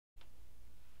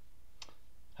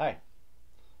Hi,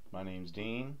 my name's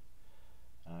Dean.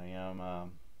 I am,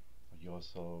 you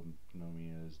also know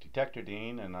me as Detector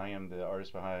Dean, and I am the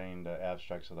artist behind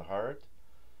Abstracts of the Heart.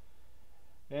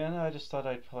 And I just thought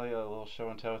I'd play a little show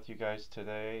and tell with you guys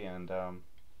today and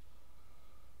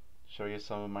show you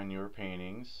some of my newer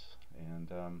paintings.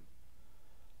 And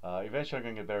eventually I'm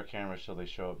going to get a better camera so they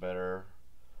show it better.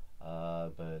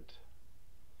 But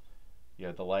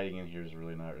yeah, the lighting in here is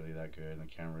really not really that good, and the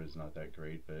camera is not that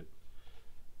great. But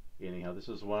anyhow, this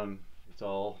is one. It's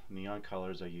all neon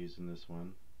colors I use in this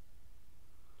one.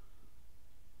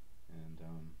 And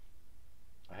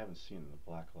I haven't seen the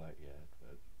black light yet,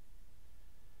 but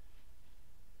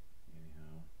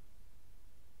anyhow,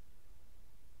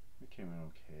 it came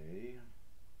out okay.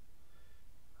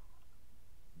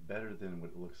 Better than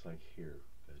what it looks like here,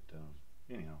 but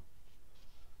anyhow,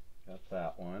 got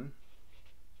that one.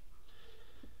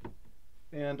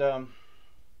 And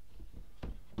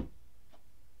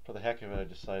for the heck of it, I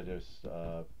decided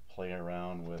to play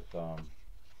around with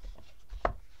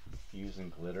using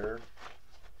glitter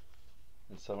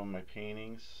in some of my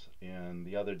paintings. And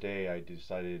the other day, I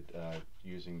decided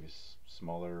using these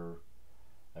smaller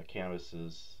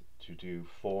canvases to do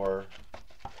four,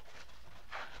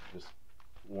 just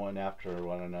one after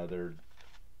one another,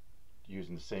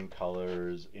 using the same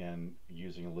colors and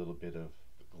using a little bit of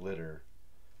glitter.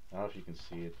 I don't know if you can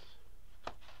see it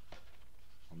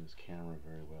on this camera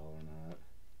very well or not,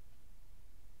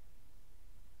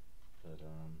 but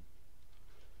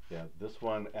yeah, this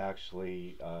one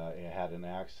actually it had an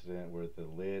accident where the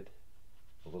lid,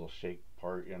 the little shake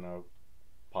part,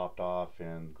 popped off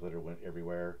and glitter went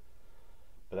everywhere.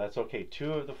 But that's okay.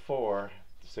 Two of the four,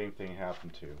 the same thing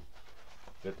happened to.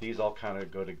 But these all kind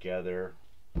of go together.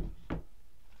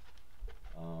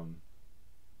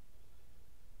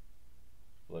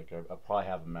 Like I'll probably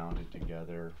have them mounted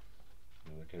together.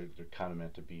 They're kind of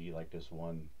meant to be like this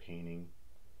one painting.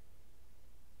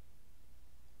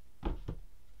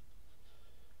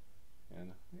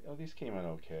 And these came out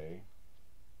okay.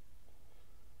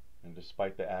 And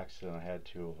despite the accident, I had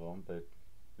two of them. But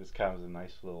this kind of was a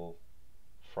nice little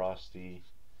frosty.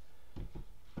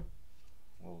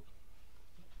 Well,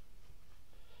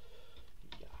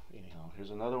 yeah. Anyhow,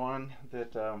 here's another one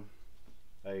that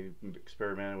I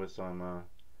experimented with some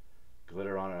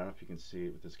glitter on it. I don't know if you can see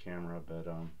it with this camera, but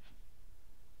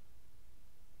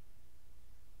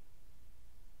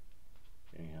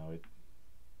anyhow,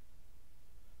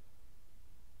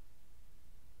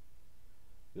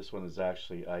 this one is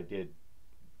actually, I did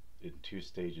in two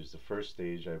stages. The first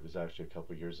stage I was actually a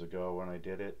couple years ago when I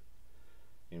did it.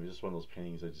 It was just one of those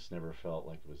paintings I just never felt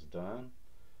like it was done.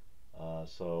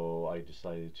 So I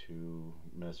decided to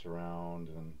mess around,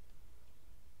 and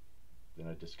then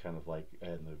I just kind of like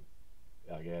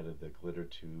I added the glitter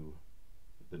to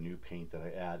the new paint that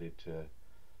I added to,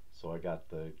 so I got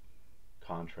the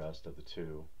contrast of the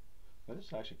two. And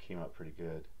this actually came out pretty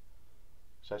good.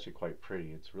 It's actually quite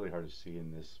pretty. It's really hard to see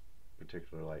in this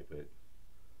particular light, but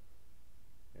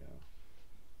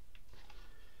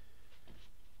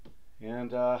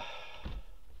yeah.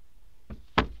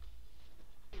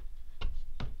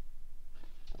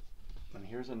 And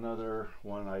here's another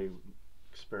one I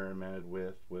experimented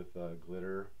with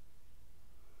glitter.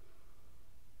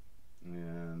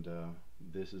 And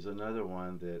this is another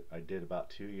one that I did about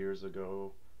 2 years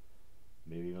ago,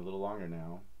 maybe even a little longer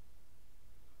now.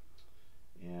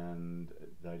 And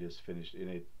I just finished in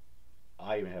it.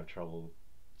 I even have trouble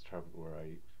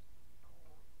where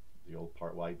the old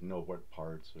part. Well, I know what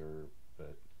parts are,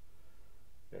 but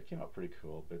yeah, it came out pretty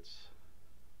cool. But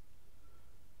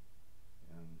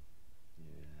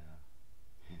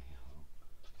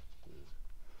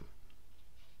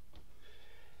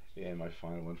yeah, and my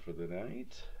final one for the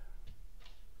night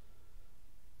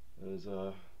is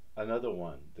another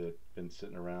one that been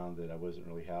sitting around that I wasn't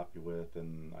really happy with,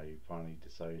 and I finally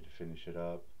decided to finish it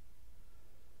up.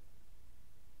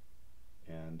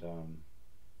 And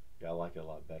yeah, I like it a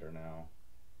lot better now.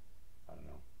 I don't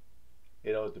know.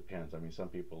 It always depends. I mean, some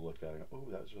people look at it and go,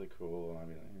 "Oh, that was really cool," and I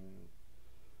mean,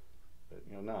 but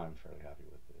now I'm fairly happy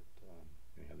with it.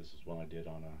 Anyhow, this is one I did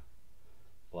on a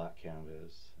black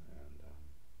canvas, and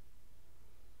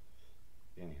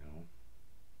anyhow,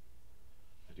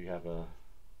 I do have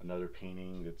another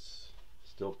painting that's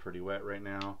still pretty wet right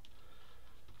now.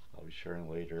 I'll be sharing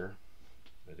later.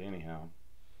 But anyhow,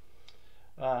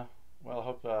 uh, well, I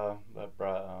hope that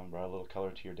brought a little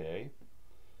color to your day,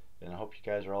 and I hope you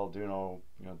guys are all doing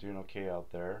okay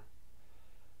out there.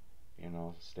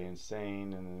 Staying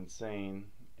sane and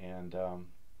insane, and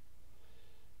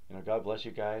God bless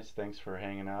you guys. Thanks for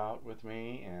hanging out with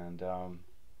me, and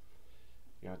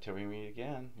Till we meet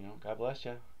again, God bless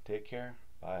you. Take care.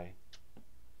 Bye.